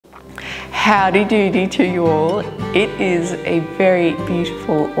Howdy doody to you all. It is a very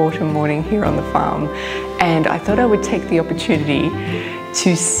beautiful autumn morning here on the farm, and I thought I would take the opportunity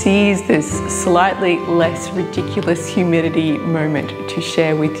to seize this slightly less ridiculous humidity moment to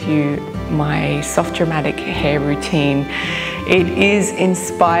share with you my soft dramatic hair routine. It is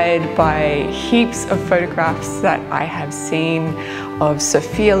inspired by heaps of photographs that I have seen of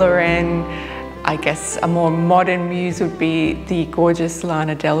Sophia Loren. I guess a more modern muse would be the gorgeous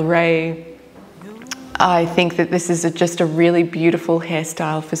Lana Del Rey. I think that this is just a really beautiful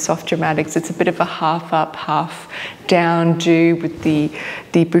hairstyle for soft dramatics. It's a bit of a half up, half down do with the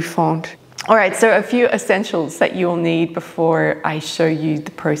bouffant. All right, so a few essentials that you'll need before I show you the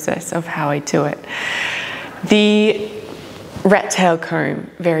process of how I do it. The rat tail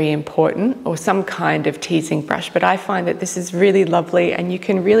comb, very important, or some kind of teasing brush, but I find that this is really lovely and you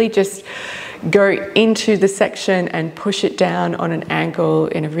can really just go into the section and push it down on an angle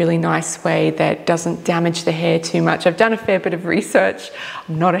in a really nice way that doesn't damage the hair too much. I've done a fair bit of research.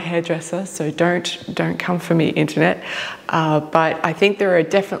 I'm not a hairdresser, so don't come for me, internet. But I think there are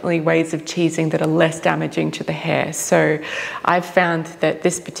definitely ways of teasing that are less damaging to the hair. So I've found that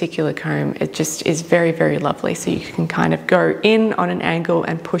this particular comb, it just is very, very lovely. So you can kind of go in on an angle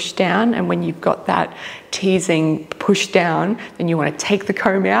and push down, and when you've got that teasing push down, then you want to take the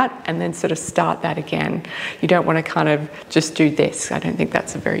comb out and then sort of start that again. You don't want to kind of just do this. I don't think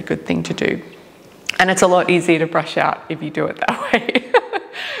that's a very good thing to do. And it's a lot easier to brush out if you do it that way.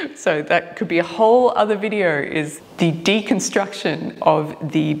 So that could be a whole other video, is the deconstruction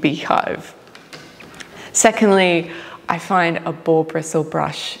of the Beehive. Secondly, I find a ball bristle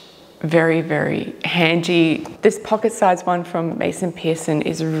brush very, very handy. This pocket-sized one from Mason Pearson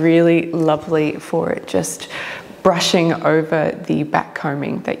is really lovely for just brushing over the back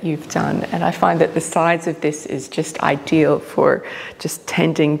combing that you've done. And I find that the size of this is just ideal for just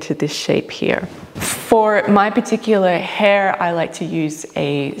tending to this shape here. For my particular hair, I like to use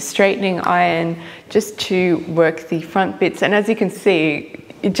a straightening iron just to work the front bits. And as you can see,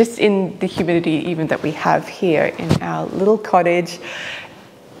 just in the humidity even that we have here in our little cottage,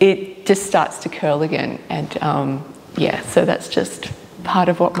 it just starts to curl again. And yeah, so that's just part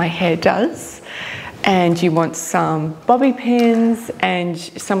of what my hair does. And you want some bobby pins and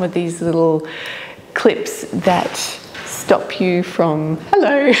some of these little clips that stop you from,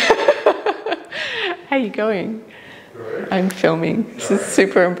 hello, how you going? I'm filming. This is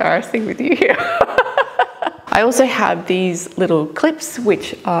super embarrassing with you here. I also have these little clips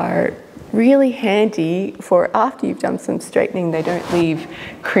which are really handy for after you've done some straightening. They don't leave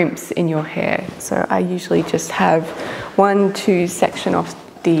crimps in your hair. So I usually just have 1-2 section off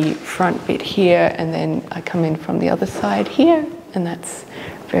the front bit here, and then I come in from the other side here, and that's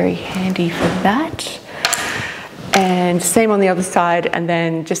very handy for that. And same on the other side, and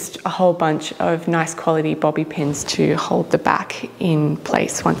then just a whole bunch of nice quality bobby pins to hold the back in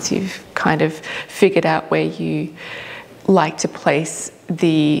place once you've kind of figured out where you like to place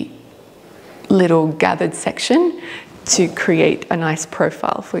the little gathered section to create a nice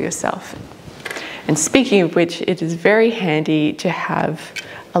profile for yourself. And speaking of which, it is very handy to have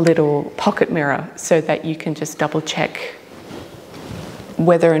a little pocket mirror so that you can just double check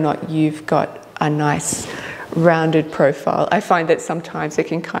whether or not you've got a nice rounded profile. I find that sometimes it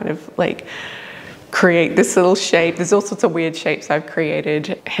can kind of like create this little shape. There's all sorts of weird shapes I've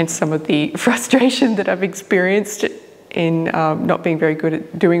created, hence some of the frustration that I've experienced in not being very good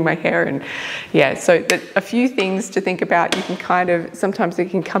at doing my hair. And yeah, so a few things to think about. You can kind of, sometimes it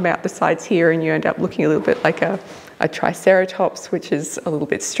can come out the sides here and you end up looking a little bit like a triceratops, which is a little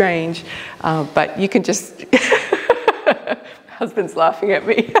bit strange, but you can just, my husband's laughing at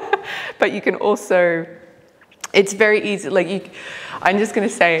me, but you can also, it's very easy, like I'm just gonna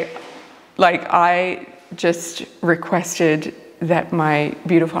say, like I just requested that my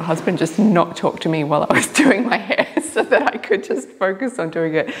beautiful husband just not talk to me while I was doing my hair so that I could just focus on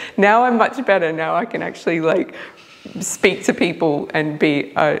doing it. Now I'm much better. Now I can actually like speak to people and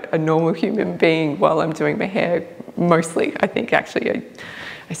be a normal human being while I'm doing my hair. Mostly, I think actually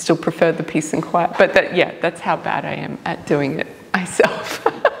I still prefer the peace and quiet, but yeah, that's how bad I am at doing it myself.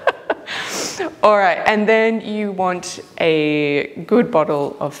 All right, and then you want a good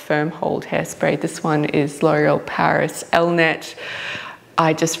bottle of firm hold hairspray. This one is L'Oreal Paris Elnet.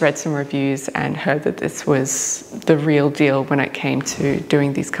 I just read some reviews and heard that this was the real deal when it came to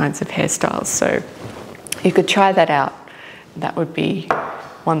doing these kinds of hairstyles. So you could try that out. That would be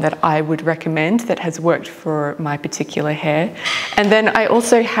one that I would recommend that has worked for my particular hair. And then I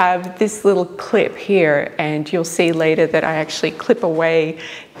also have this little clip here, and you'll see later that I actually clip away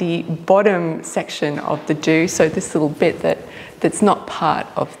the bottom section of the do. So this little bit that that's not part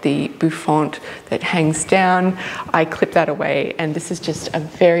of the bouffant that hangs down. I clip that away, and this is just a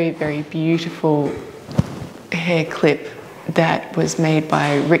very, very beautiful hair clip that was made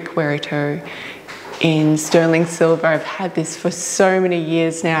by Rick Werito in sterling silver. I've had this for so many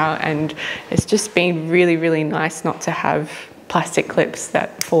years now, and it's just been really, really nice not to have plastic clips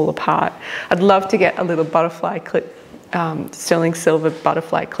that fall apart. I'd love to get a little butterfly clip, sterling silver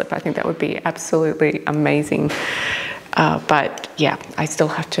butterfly clip. I think that would be absolutely amazing. But yeah, I still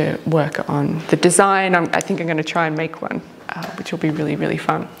have to work on the design. I think I'm going to try and make one, which will be really, really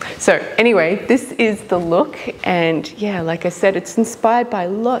fun. So anyway, this is the look, and yeah, like I said, it's inspired by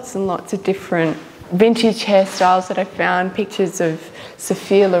lots and lots of different vintage hairstyles that I found, pictures of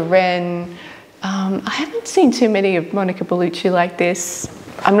Sophia Loren. I haven't seen too many of Monica Bellucci like this.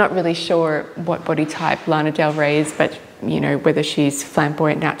 I'm not really sure what body type Lana Del Rey is, but you know, whether she's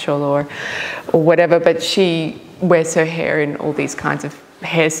flamboyant natural or whatever, but she wears her hair in all these kinds of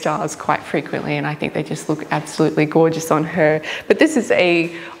hairstyles quite frequently, and I think they just look absolutely gorgeous on her. But this is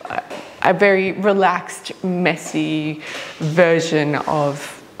a very relaxed, messy version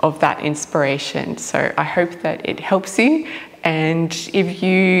of that inspiration. So I hope that it helps you, and if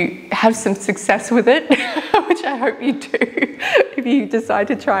you have some success with it, which I hope you do, if you decide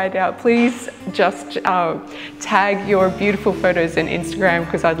to try it out, please just tag your beautiful photos on Instagram,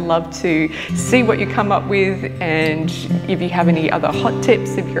 because I'd love to see what you come up with. And if you have any other hot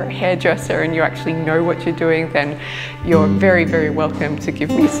tips, if you're a hairdresser and you actually know what you're doing, then you're very, very welcome to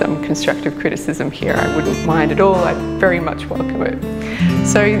give me some constructive criticism here. I wouldn't mind at all. I very much welcome it.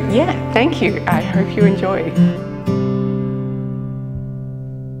 So yeah, thank you. I hope you enjoy.